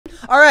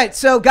All right,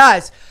 so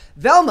guys,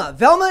 Velma.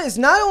 Velma is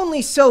not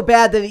only so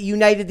bad that it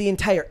united the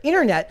entire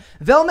internet,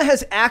 Velma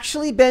has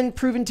actually been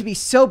proven to be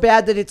so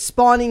bad that it's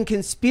spawning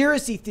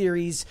conspiracy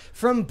theories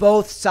from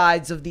both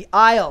sides of the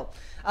aisle.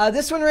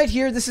 This one right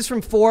here, this is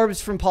from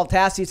Forbes, from Paul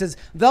Tassi. It says,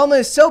 Velma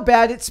is so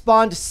bad it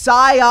spawned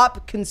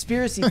PSYOP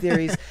conspiracy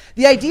theories.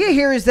 The idea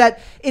here is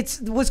that it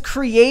was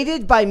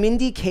created by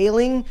Mindy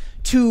Kaling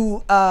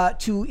to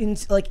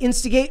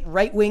instigate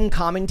right-wing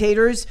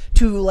commentators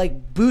to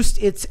like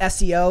boost its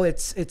SEO,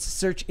 its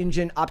search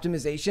engine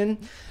optimization.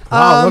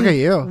 Wow, look at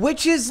you.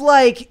 Which is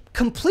like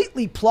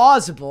completely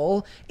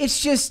plausible. It's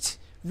just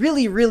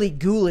really, really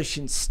ghoulish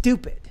and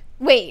stupid.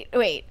 Wait.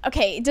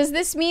 Okay, does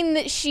this mean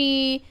that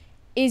she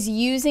is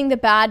using the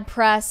bad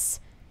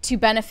press to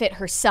benefit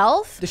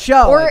herself? The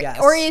show, I guess.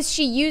 Or is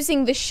she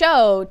using the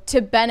show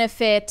to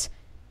benefit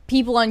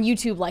people on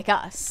YouTube like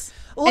us?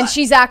 Well, and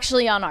she's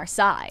actually on our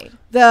side.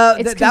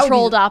 It's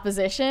controlled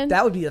opposition.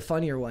 That would be the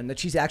funnier one. That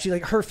she's actually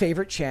like her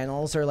favorite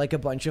channels are like a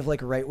bunch of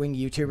like right-wing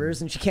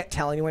YouTubers, and she can't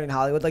tell anyone in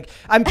Hollywood. Like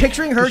I'm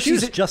picturing her.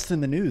 She's just in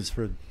the news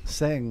for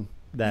saying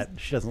that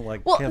she doesn't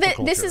like cancel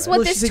culture. This is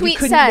what this tweet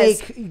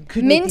says.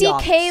 Mindy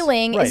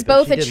Kaling is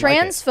both a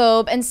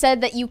transphobe and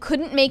said that you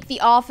couldn't make The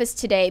Office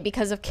today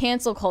because of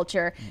cancel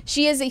culture.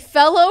 She is a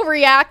fellow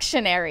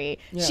reactionary.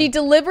 Yeah. She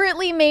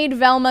deliberately made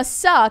Velma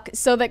suck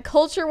so that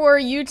culture war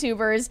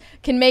YouTubers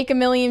can make a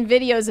million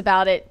videos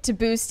about it to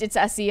boost its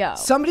SEO.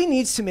 Somebody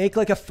needs to make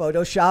like a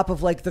Photoshop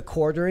of like the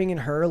quartering and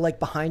her like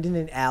behind in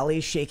an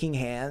alley shaking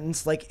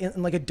hands, like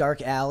in like a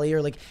dark alley,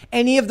 or like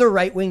any of the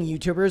right-wing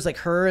YouTubers, like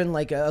her and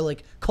like a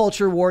like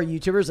culture war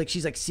YouTubers, like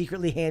she's like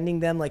secretly handing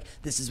them like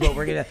this is what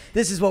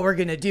we're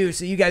gonna do,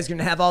 so you guys are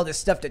gonna have all this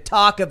stuff to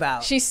talk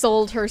about. She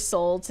sold her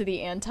soul to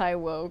the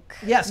anti-woke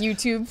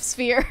YouTube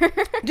sphere.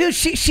 Dude,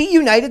 she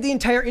united the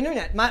entire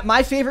internet.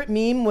 My favorite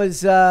meme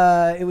was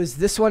it was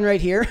this one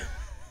right here. It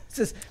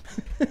says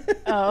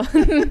oh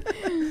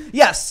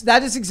yes,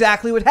 that is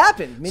exactly what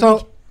happened.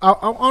 So I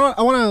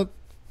want to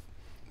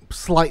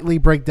slightly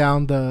break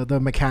down the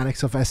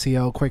mechanics of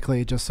SEO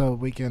quickly, just so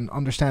we can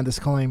understand this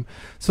claim.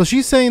 So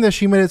she's saying that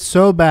she made it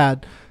so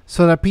bad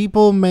so that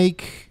people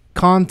make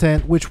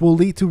content which will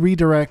lead to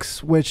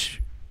redirects,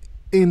 which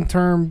in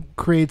turn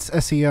creates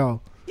SEO.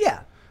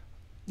 Yeah,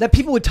 that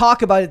people would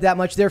talk about it that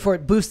much, therefore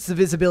it boosts the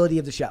visibility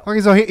of the show.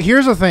 Okay, so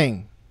here's the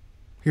thing.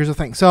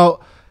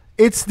 So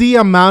it's the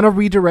amount of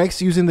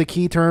redirects using the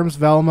key terms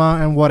Velma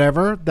and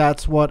whatever,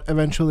 that's what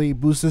eventually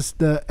boosts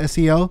the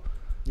SEO.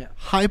 Yeah.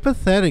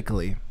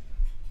 Hypothetically,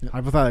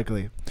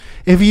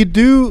 if you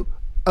do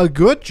a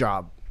good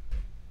job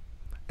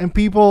and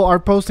people are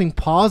posting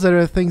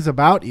positive things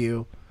about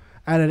you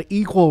at an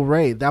equal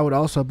rate, that would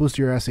also boost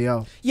your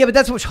SEO. Yeah, but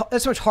that's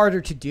much harder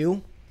to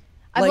do.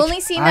 I've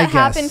only seen that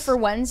happen for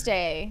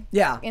Wednesday.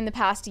 Yeah. In the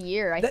past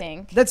year, I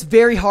think. That's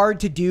very hard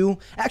to do.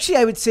 Actually,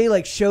 I would say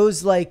like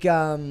shows like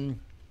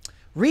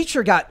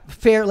Reacher got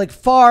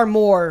far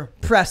more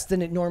press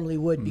than it normally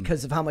would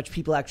because of how much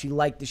people actually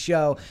like the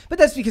show. But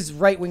that's because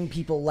right-wing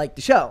people like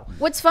the show.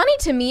 What's funny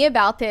to me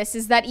about this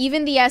is that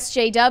even the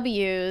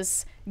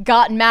SJWs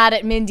got mad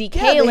at Mindy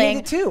Kaling. Yeah, they hate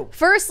it too.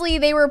 Firstly,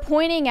 they were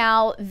pointing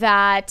out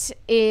that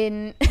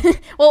in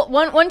well,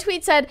 one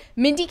tweet said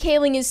Mindy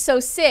Kaling is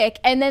so sick,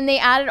 and then they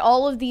added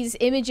all of these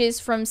images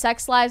from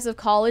Sex Lives of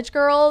College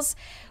Girls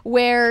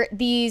where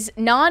these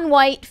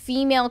non-white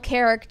female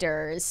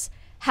characters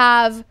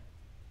have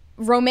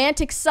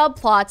romantic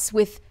subplots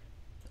with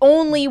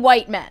only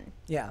white men.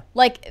 Yeah.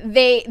 Like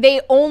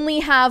they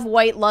only have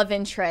white love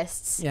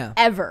interests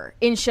ever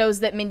in shows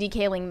that Mindy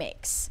Kaling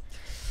makes.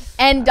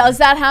 And does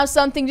that have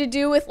something to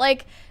do with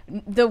like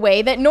the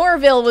way that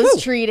Norville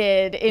was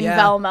treated in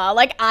Velma?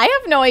 Like I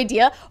have no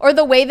idea. Or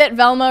the way that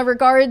Velma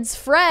regards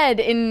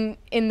Fred in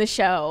the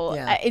show.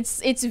 Yeah.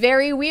 It's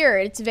very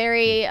weird. It's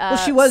very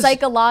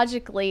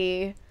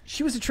psychologically.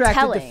 She was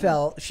attracted to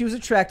Phil. She was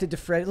attracted to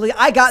Fred. Like,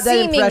 I got that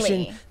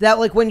impression that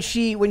like when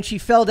she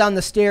fell down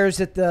the stairs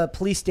at the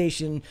police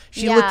station,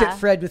 she looked at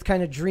Fred with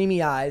kind of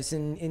dreamy eyes,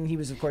 and he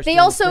was of course. They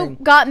also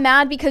got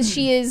mad because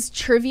she is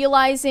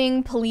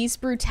trivializing police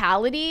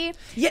brutality.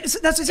 Yeah, so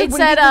that's what I said. When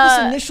we did this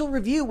initial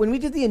review, when we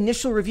did the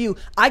initial review,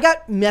 I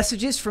got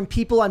messages from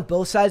people on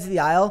both sides of the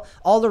aisle.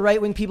 All the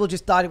right wing people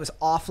just thought it was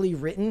awfully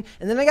written,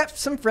 and then I got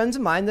some friends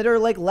of mine that are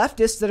like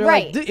leftists that are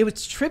like, it was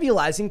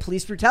trivializing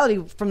police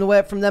brutality from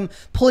them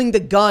pulling the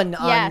gun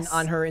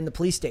on her in the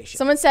police station.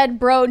 Someone said,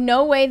 bro,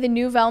 no way the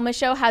new Velma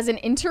show has an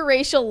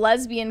interracial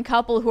lesbian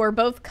couple who are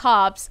both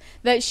cops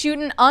that shoot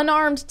an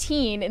unarmed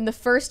teen in the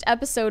first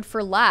episode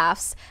for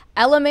laughs.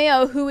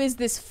 LMAO, who is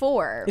this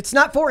for? It's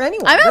not for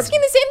anyone. I'm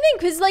asking the same thing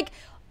because like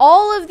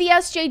all of the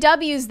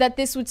SJWs that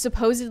this would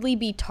supposedly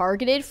be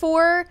targeted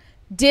for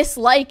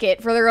dislike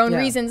it for their own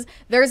reasons.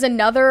 There's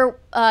another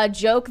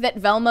joke that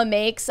Velma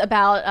makes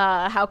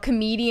about how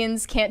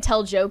comedians can't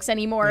tell jokes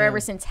anymore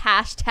ever since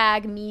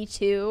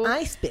 #MeToo.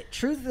 I spit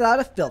truth without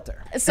a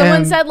filter.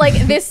 Someone said like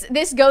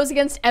this goes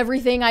against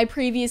everything I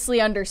previously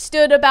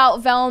understood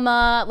about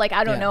Velma. Like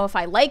I don't know if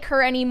I like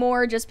her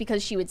anymore just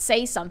because she would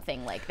say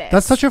something like this.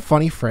 That's such a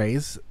funny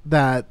phrase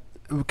that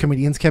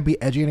comedians can't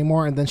be edgy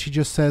anymore, and then she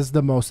just says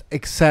the most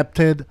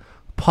accepted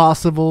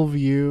possible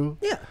view.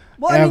 Yeah.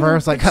 Well, ever. I mean,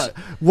 it's like,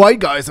 white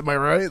guys, am I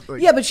right?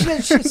 Like, yeah, but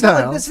she's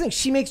not like this thing.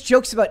 She makes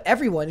jokes about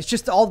everyone. It's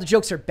just all the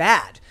jokes are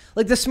bad.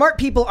 Like the smart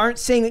people aren't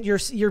saying that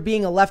you're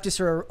being a leftist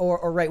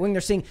or right wing.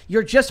 They're saying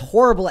you're just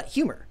horrible at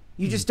humor.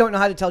 You just don't know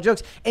how to tell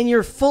jokes, and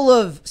you're full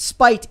of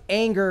spite,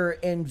 anger,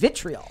 and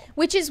vitriol.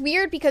 Which is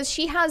weird because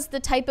she has the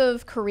type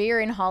of career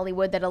in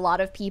Hollywood that a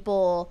lot of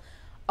people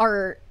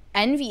are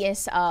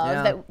envious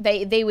of,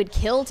 that they would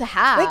kill to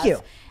have. Thank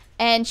you.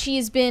 And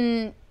she's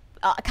been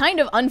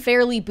kind of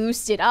unfairly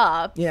boosted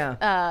up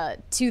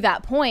to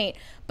that point,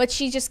 but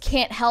she just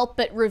can't help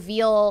but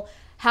reveal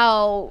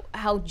how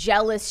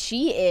jealous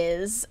she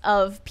is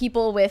of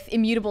people with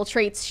immutable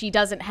traits she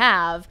doesn't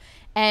have.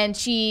 And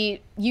she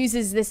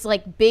uses this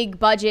like big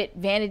budget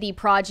vanity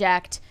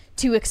project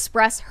to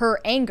express her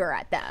anger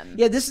at them.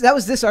 Yeah, that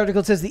was this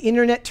article. It says the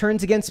internet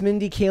turns against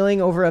Mindy Kaling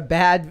over a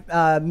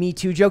bad Me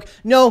Too joke.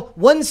 No,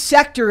 one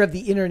sector of the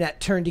internet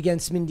turned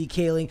against Mindy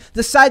Kaling,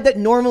 the side that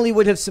normally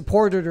would have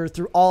supported her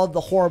through all of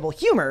the horrible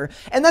humor.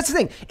 And that's the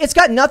thing. It's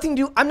got nothing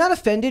to do. I'm not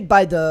offended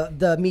by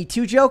the Me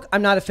Too joke.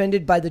 I'm not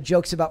offended by the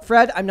jokes about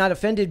Fred. I'm not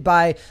offended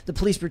by the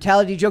police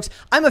brutality jokes.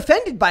 I'm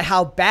offended by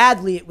how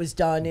badly it was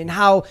done and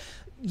how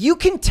you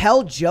can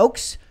tell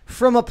jokes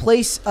from a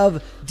place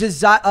of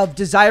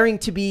desiring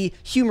to be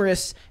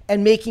humorous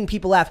and making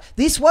people laugh.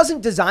 This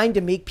wasn't designed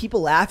to make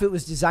people laugh. It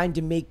was designed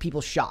to make people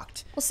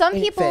shocked. Well, some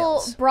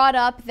people brought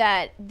up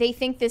that they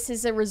think this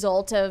is a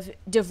result of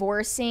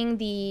divorcing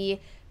the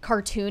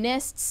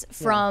cartoonists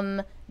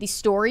from the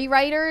story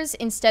writers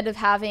instead of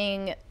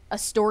having a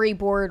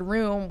storyboard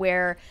room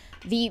where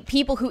the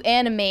people who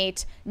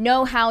animate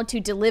know how to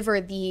deliver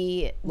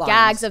the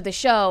gags of the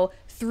show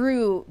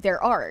through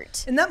their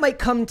art. And that might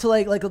come to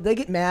like they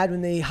get mad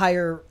when they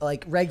hire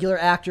like regular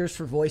actors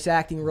for voice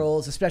acting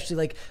roles, especially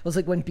like it was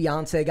like when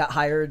Beyonce got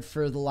hired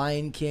for The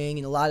Lion King,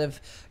 and a lot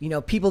of, you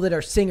know, people that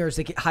are singers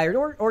that get hired,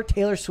 or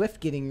Taylor Swift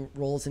getting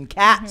roles in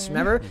Cats.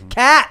 Remember?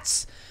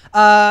 Cats.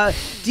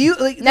 Do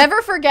you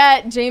never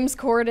forget James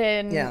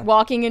Corden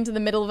walking into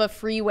the middle of a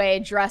freeway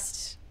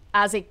dressed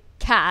as a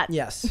cat?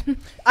 Yes.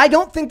 I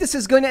don't think this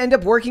is going to end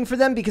up working for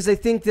them because I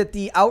think that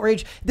the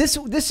outrage, this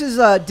is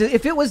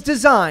if it was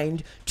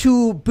designed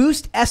to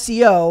boost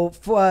SEO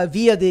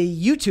via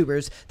the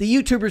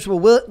YouTubers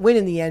will win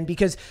in the end,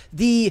 because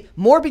the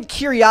morbid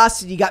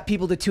curiosity got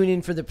people to tune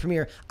in for the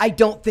premiere. I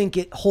don't think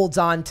it holds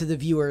on to the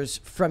viewers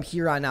from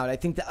here on out. I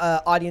think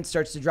the audience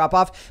starts to drop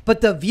off,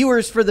 but the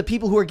viewers, for the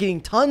people who are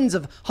getting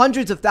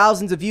hundreds of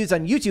thousands of views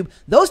on YouTube,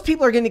 those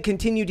people are going to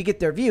continue to get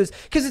their views,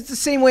 because it's the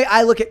same way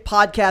I look at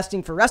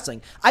podcasting for wrestling.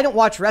 I don't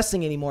watch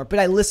wrestling anymore, but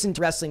I listen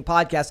to wrestling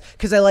podcasts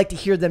because I like to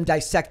hear them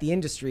dissect the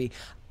industry.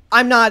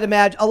 A lot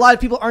of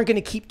people aren't going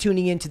to keep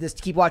tuning into this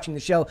to keep watching the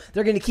show.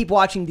 They're going to keep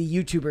watching the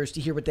YouTubers to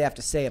hear what they have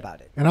to say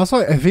about it. And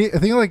also, I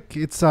think like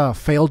it's a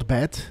failed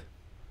bet.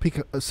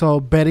 So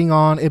betting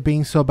on it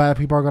being so bad,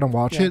 people are going to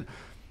watch it.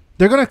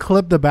 They're going to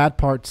clip the bad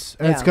parts,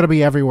 and it's going to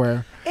be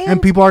everywhere.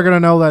 And people are going to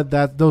know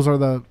that those are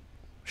the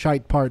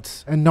shite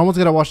parts, and no one's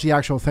gonna watch the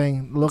actual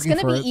thing looking for it.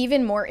 It's gonna be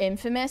even more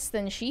infamous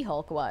than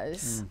She-Hulk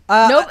was.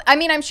 Nope. I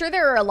mean, I'm sure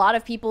there are a lot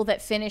of people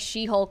that finished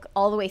She-Hulk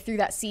all the way through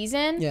that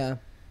season. Yeah.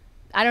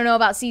 I don't know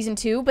about season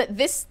 2, but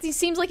this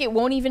seems like it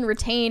won't even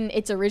retain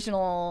its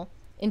original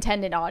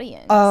intended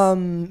audience.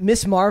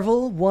 Miss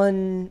Marvel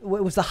won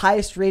what was the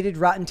highest rated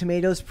Rotten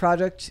Tomatoes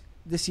product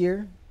this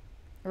year.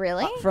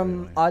 Really?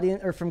 From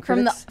audience or from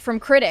critics? From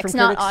critics,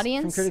 not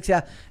audience. From critics,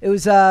 yeah. It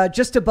was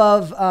just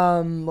above.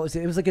 What was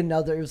it? It was like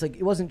another. It was like,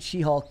 it wasn't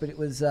She-Hulk, but it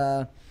was.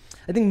 I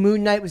think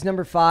Moon Knight was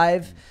number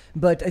 5,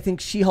 but I think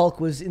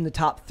She-Hulk was in the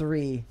top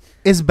 3.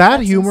 Is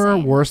bad humor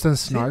worse than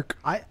snark?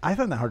 See, I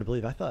found that hard to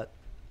believe. I thought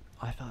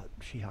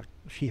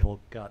She-Hulk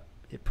got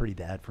it pretty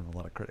bad from a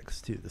lot of critics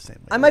too. The same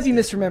way. I might be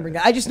misremembering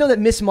that. I just know that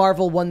Miss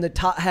Marvel won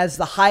has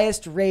the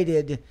highest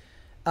rated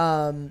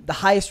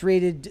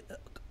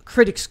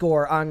critic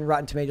score on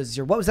Rotten Tomatoes this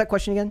year. What was that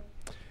question again?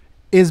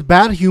 Is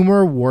bad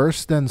humor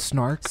worse than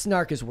snark?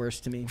 Snark is worse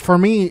to me. For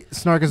me,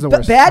 snark is the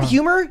worst. Bad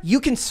humor, you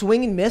can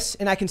swing and miss,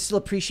 and I can still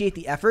appreciate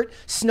the effort.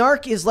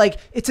 Snark is like,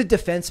 it's a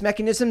defense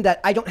mechanism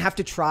that I don't have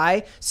to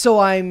try, so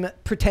I'm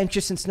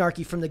pretentious and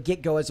snarky from the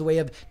get-go as a way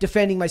of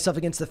defending myself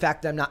against the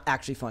fact that I'm not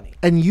actually funny.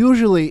 And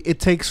usually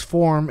it takes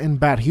form in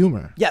bad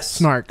humor. Yes.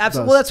 Snark.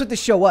 Absolutely. Well, that's what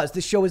this show was.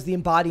 This show is the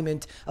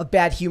embodiment of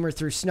bad humor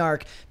through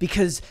snark,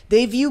 because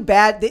they view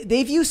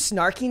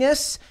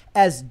snarkiness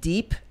as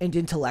deep and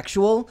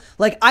intellectual.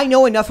 Like, I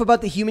know enough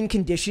about the human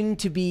condition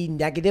to be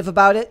negative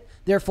about it.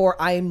 Therefore,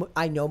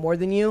 I know more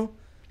than you.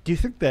 Do you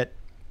think that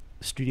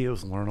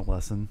studios learn a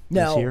lesson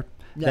this year?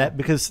 No. That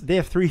because they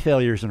have 3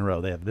 failures in a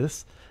row. They have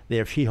this, they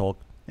have She-Hulk,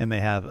 and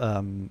they have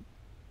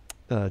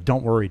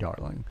Don't Worry,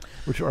 Darling,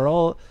 which are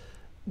all.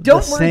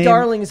 Don't Worry,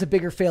 Darling is a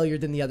bigger failure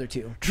than the other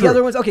 2. True. The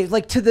other ones, okay,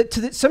 like to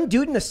the some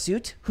dude in a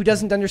suit who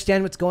doesn't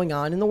understand what's going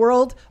on in the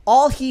world.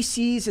 All he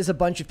sees is a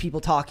bunch of people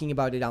talking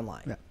about it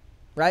online. Yeah.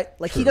 right?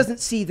 Like he doesn't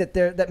see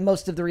that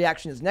most of the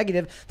reaction is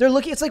negative. They're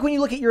looking. It's like when you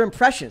look at your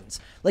impressions,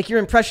 like your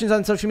impressions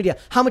on social media.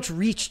 How much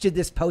reach did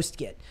this post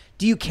get?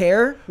 Do you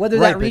care whether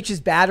that reach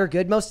is bad or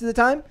good most of the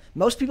time?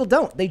 Most people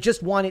don't. They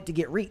just want it to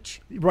get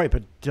reach. Right,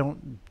 but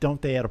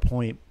don't they at a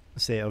point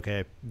say,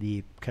 okay,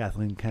 the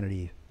Kathleen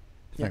Kennedy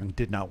thing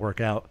did not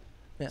work out.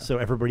 Yeah. So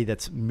everybody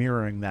that's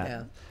mirroring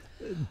that,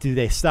 do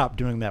they stop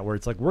doing that where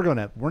it's like,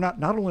 not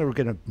only are we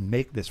going to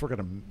make this, we're going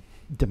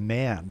to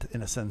demand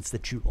in a sense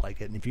that you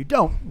like it. And if you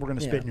don't, we're going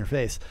to spit in your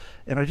face.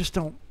 And I just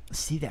don't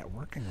see that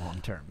working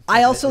long term.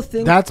 I also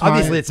think that's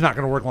obviously it's not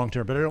going to work long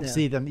term, but I don't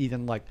see them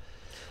even like,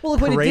 well,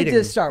 look what it did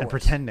to Star Wars. And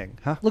pretending,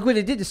 huh? Look what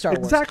it did to Star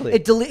Wars. Exactly.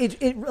 It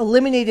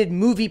eliminated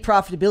movie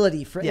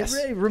profitability.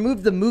 It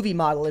removed the movie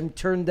model and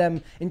turned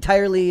them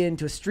entirely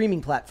into a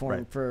streaming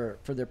platform for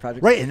their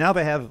project. Right, and now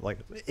they have, like,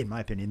 in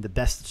my opinion, the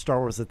best Star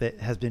Wars that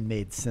has been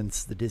made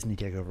since the Disney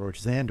takeover, which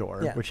is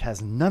Andor, which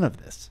has none of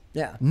this.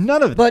 Yeah.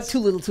 None of this. But too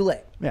little, too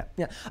late. Yeah.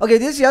 Yeah. Okay,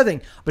 this is the other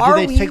thing. But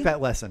do they take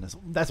that lesson?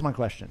 That's my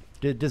question.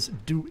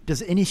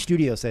 Does any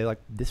studio say, like,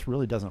 this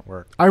really doesn't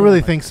work? I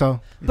really think so.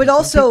 But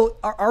also,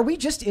 are we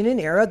just in an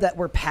era that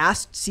we're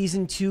past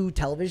season 2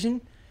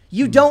 television?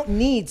 You don't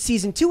need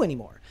season 2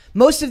 anymore.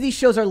 Most of these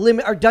shows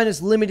are done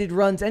as limited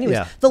runs anyways.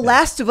 Yeah. The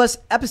Last of Us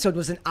episode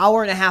was an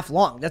hour and a half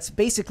long. That's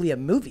basically a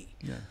movie.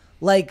 Yeah.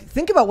 Like,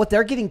 think about what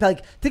they're getting.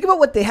 Like, think about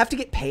what they have to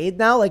get paid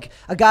now. Like,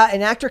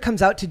 an actor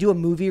comes out to do a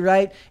movie,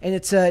 right? And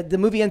it's the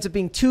movie ends up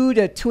being 2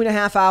 to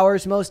 2.5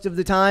 hours most of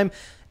the time.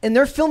 And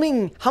they're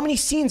filming, how many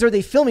scenes are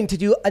they filming to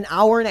do an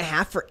hour and a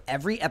half for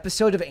every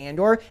episode of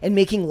Andor and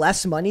making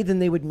less money than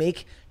they would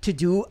make to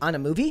do on a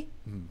movie?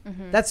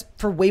 Mm-hmm. That's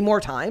for way more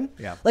time.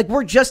 Yeah. Like,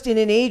 we're just in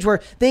an age where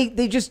they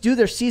just do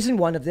their season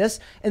 1 of this.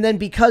 And then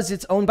because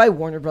it's owned by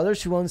Warner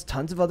Brothers, who owns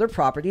tons of other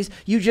properties,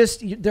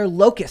 they're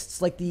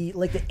locusts, like the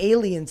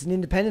aliens in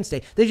Independence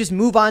Day. They just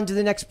move on to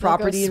the next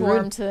property. Go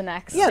swarm to the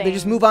next thing. They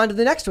just move on to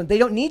the next one. They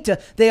don't need to.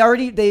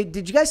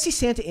 Did you guys see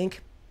Santa Inc.?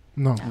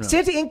 No.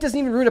 Santa Inc. doesn't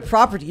even ruin a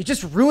property. It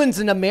just ruins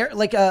not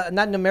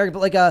in America, but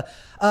like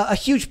a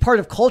huge part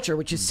of culture,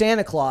 which is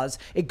Santa Claus.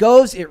 It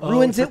goes, it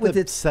ruins it with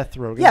its Seth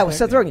Rogen. Yeah, with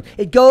Seth Rogen.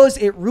 It goes,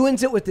 it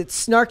ruins it with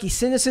its snarky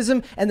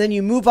cynicism, and then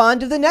you move on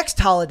to the next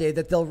holiday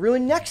that they'll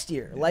ruin next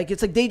year. Yeah. Like,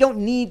 it's like they don't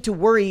need to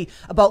worry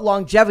about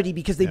longevity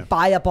because they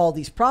buy up all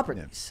these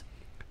properties.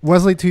 Yeah.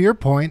 Wesley, to your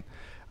point,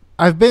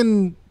 I've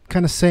been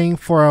kind of saying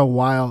for a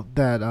while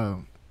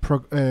that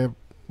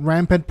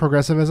rampant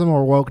progressivism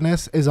or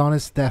wokeness is on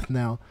its death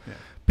knell,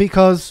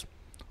 because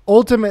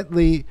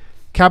ultimately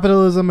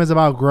capitalism is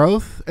about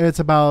growth. It's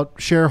about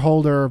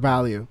shareholder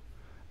value,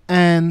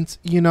 and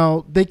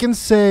they can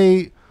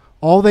say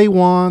all they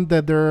want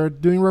that they're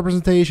doing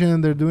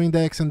representation, they're doing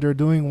X, and they're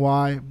doing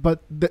Y,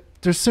 but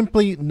there's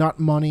simply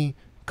not money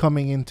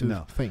coming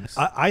into things.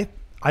 I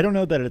don't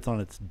know that it's on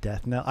its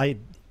death knell.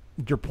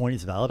 Your point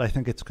is valid. I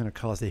think it's going to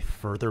cause a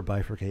further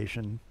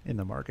bifurcation in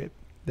the market,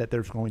 that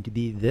there's going to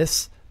be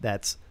this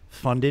that's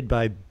funded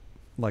by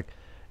like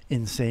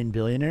insane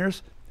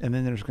billionaires, and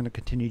then there's going to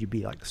continue to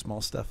be like small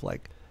stuff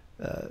like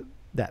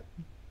that,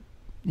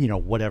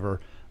 whatever,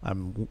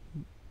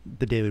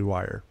 the Daily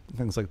Wire,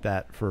 things like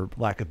that, for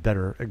lack of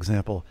better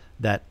example,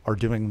 that are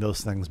doing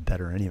those things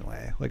better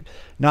anyway. Like,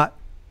 not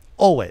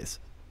always,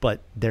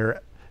 but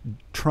they're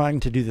trying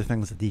to do the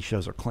things that these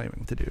shows are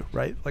claiming to do,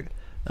 right? Like,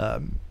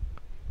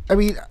 I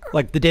mean,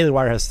 like the Daily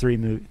Wire has three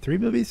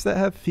movies that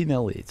have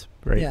female leads,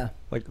 right? Yeah.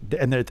 Like,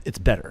 and it's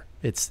better.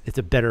 It's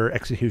a better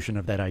execution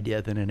of that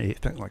idea than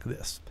anything like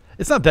this.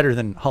 It's not better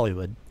than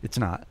Hollywood. It's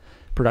not,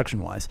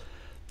 production wise,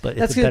 but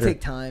that's going to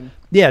take time.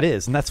 Yeah, it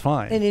is, and that's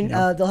fine. And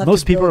they'll have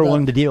most people are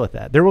willing to deal with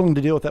that. They're willing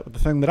to deal with that with the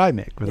thing that I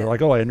make, where they're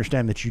like, "Oh, I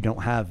understand that you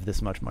don't have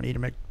this much money to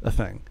make a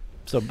thing,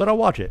 but I'll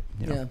watch it."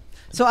 Yeah.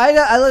 So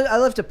I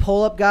love to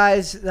poll up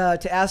guys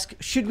to ask: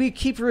 should we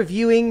keep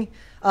reviewing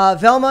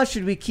Velma?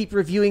 Should we keep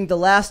reviewing The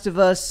Last of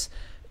Us?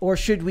 Or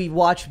should we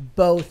watch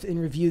both and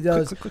review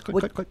those?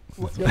 Click.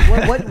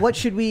 What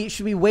should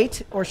we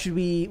wait, or should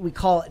we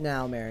call it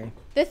now, Mary?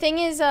 The thing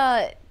is,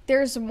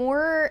 there's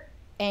more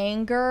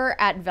anger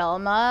at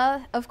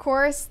Velma, of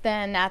course,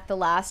 than at The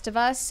Last of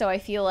Us. So I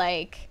feel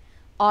like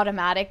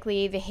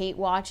automatically the hate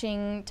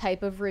watching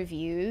type of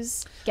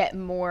reviews get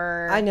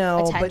more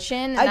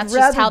attention, and that's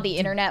just how the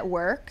internet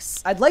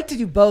works. I'd like to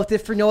do both,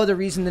 if for no other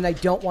reason than I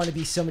don't want to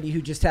be somebody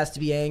who just has to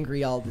be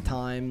angry all the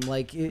time.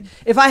 Like,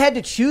 if I had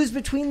to choose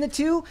between the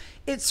two,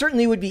 it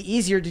certainly would be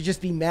easier to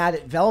just be mad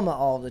at Velma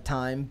all the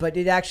time, but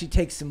it actually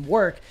takes some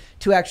work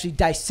to actually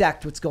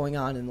dissect what's going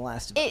on in The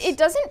Last of Us. It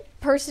doesn't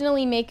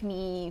personally make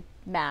me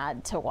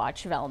mad to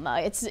watch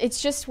Velma.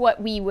 It's just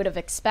what we would have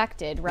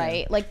expected,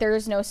 right? Yeah. Like, there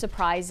is no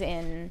surprise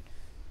in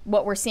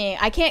what we're seeing.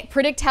 I can't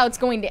predict how it's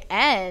going to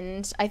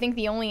end. I think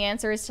the only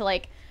answer is to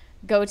like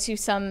go to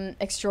some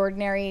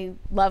extraordinary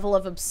level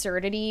of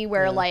absurdity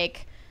where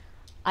like,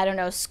 I don't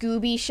know,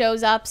 Scooby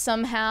shows up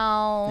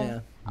somehow. Yeah.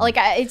 Like,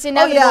 it's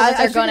inevitable that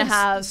they're going to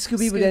have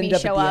Scooby would end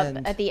show up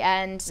at the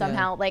end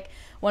somehow. Yeah. Like,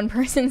 one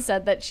person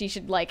said that she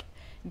should like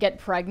get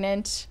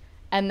pregnant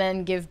and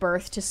then give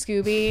birth to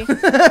Scooby,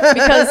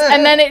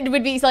 and then it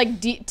would be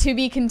like to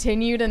be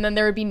continued, and then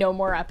there would be no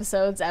more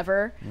episodes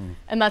ever,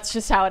 and that's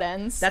just how it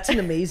ends. That's an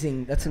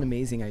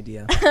amazing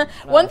idea.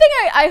 One thing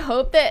I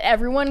hope that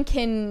everyone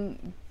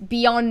can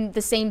be on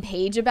the same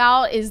page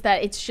about is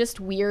that it's just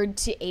weird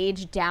to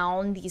age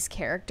down these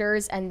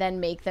characters and then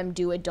make them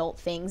do adult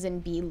things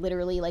and be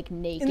literally like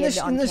naked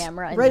on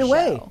camera right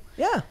away. Show.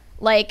 Yeah,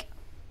 like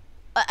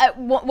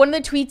one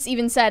of the tweets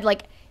even said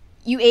like,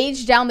 you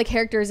age down the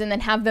characters and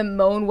then have them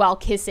moan while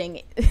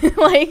kissing.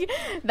 Like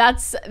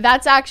that's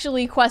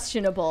actually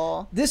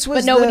questionable.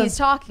 But nobody's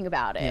talking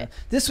about it. Yeah.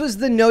 This was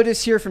the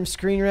notice here from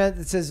Screen Rant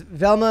that says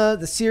Velma,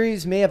 the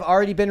series may have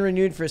already been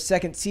renewed for a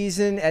second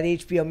season at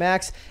HBO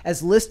Max,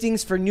 as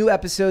listings for new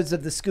episodes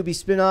of the Scooby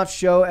spin-off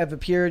show have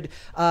appeared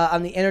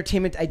on the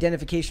Entertainment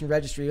Identification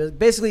Registry.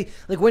 Basically,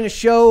 like when a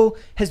show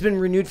has been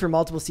renewed for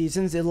multiple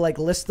seasons, it'll like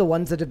list the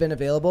ones that have been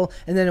available,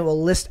 and then it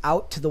will list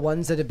out to the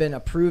ones that have been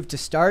approved to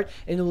start,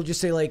 and it will just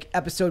say like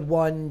episode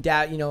 1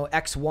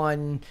 X1,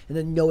 and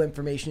then no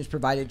information is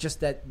provided, just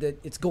that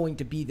it's going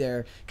to be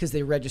there because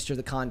they register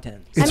the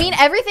content. I mean,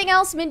 everything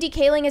else Mindy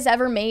Kaling has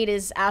ever made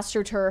is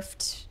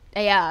astroturfed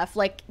AF.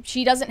 Like,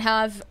 she doesn't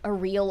have a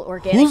real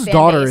organic Whose fan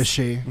daughter base. is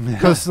she?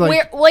 Because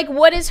like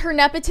what is her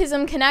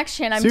nepotism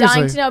connection? I'm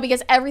Seriously. dying to know,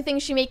 because everything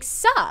she makes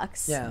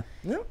sucks. Yeah.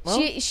 Well,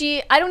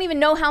 She I don't even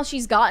know how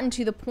she's gotten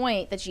to the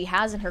point that she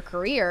has in her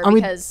career,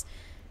 because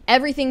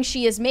everything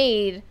she has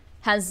made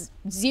has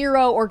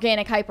zero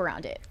organic hype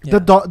around it.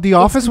 the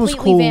Office was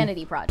cool,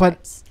 vanity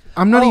projects. but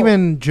I'm not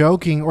even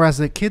joking, or as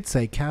the kids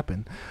say,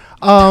 capping.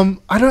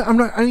 I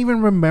don't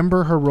even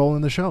remember her role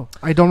in the show.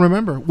 I don't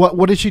remember.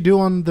 What did she do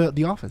on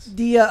the Office?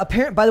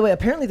 By the way,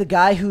 apparently the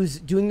guy who's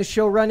doing the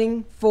show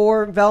running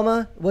for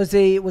Velma was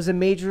a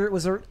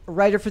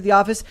writer for The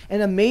Office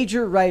and a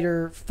major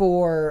writer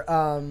for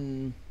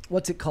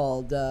what's it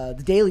called?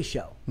 The Daily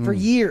Show for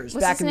years.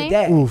 What's back his in name? the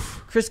day.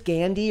 Oof. Chris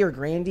Gandy or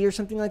Grandy or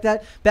something like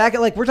that. Back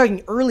at we're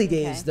talking early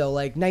days though,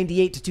 like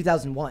 98 to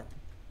 2001.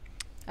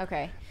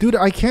 Okay. Dude,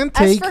 I can't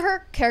As take. for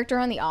her character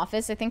on The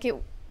Office, I think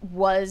it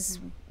was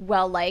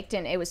well liked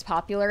and it was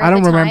popular. I don't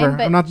at the remember. Time,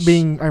 but I'm not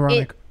being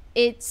ironic.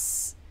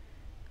 It's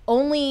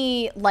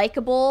only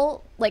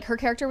likable. Like, her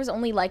character was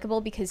only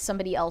likable because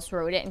somebody else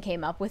wrote it and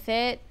came up with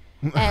it.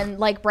 And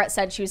like Brett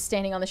said, she was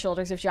standing on the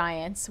shoulders of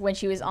giants when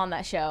she was on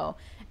that show.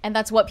 And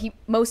that's what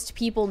most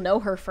people know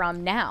her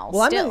from now.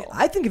 Well,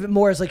 I think of it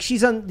more as like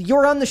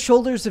you're on the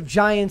shoulders of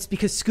giants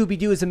because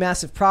Scooby-Doo is a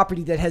massive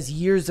property that has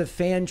years of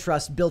fan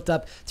trust built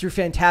up through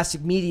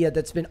fantastic media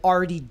that's been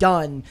already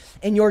done,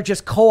 and you're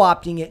just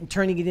co-opting it and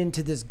turning it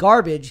into this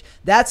garbage.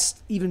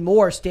 That's even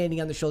more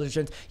standing on the shoulders of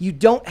giants. You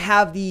don't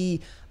have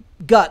the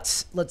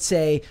guts, let's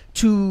say,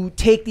 to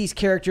take these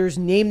characters,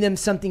 name them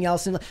something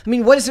else. And I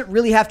mean, what does it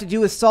really have to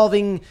do with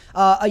solving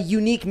a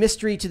unique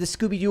mystery to the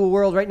Scooby-Doo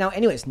world right now?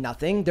 Anyways,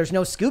 nothing. There's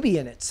no Scooby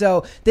in it.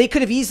 So they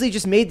could have easily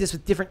just made this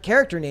with different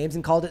character names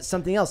and called it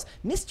something else,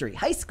 Mystery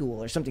High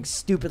School or something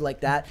stupid like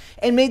that,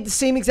 and made the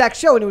same exact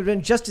show, and it would have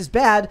been just as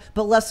bad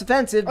but less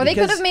offensive. Or they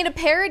could have made a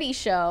parody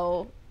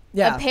show,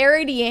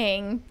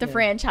 parodying the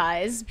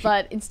franchise,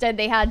 but instead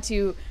they had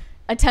to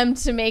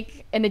attempt to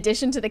make an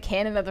addition to the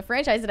canon of the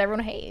franchise that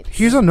everyone hates.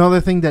 Here's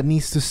another thing that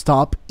needs to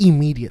stop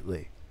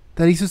immediately.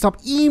 A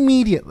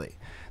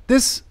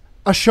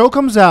show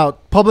comes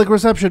out, public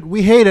reception,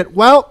 we hate it.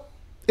 Well,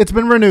 it's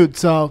been renewed,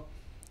 so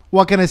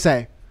what can I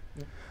say?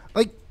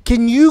 Like,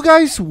 can you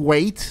guys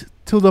wait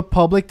till the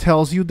public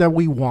tells you that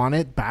we want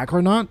it back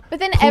or not? But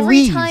then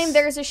every time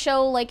there's a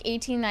show like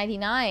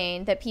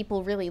 1899 that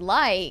people really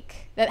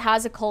like, that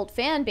has a cult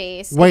fan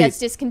base, it gets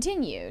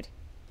discontinued.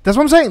 That's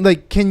what I'm saying.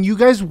 Like, can you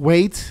guys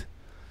wait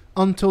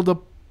until the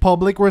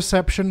public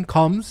reception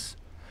comes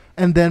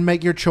and then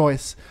make your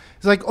choice?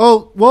 It's like,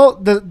 oh, well,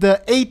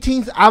 the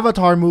 18th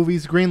Avatar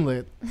movie's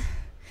greenlit.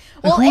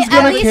 Well, who's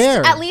going to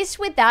care? At least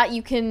with that,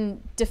 you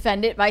can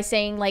defend it by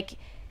saying, like,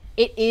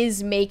 it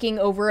is making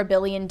over $1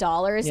 billion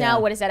now.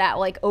 What is that at?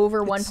 Like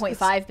over 1.5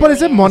 billion. But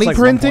is it money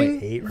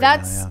printing?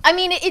 That's, I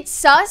mean, it's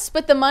sus,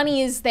 but the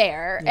money is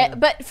there.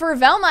 But for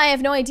Velma, I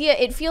have no idea.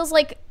 It feels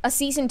like a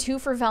season 2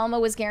 for Velma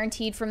was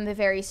guaranteed from the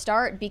very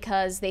start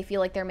because they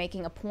feel like they're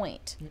making a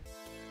point.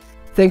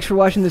 Thanks for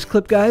watching this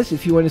clip, guys.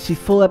 If you want to see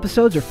full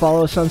episodes or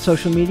follow us on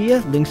social media,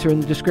 links are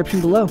in the description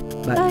below.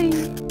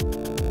 Bye.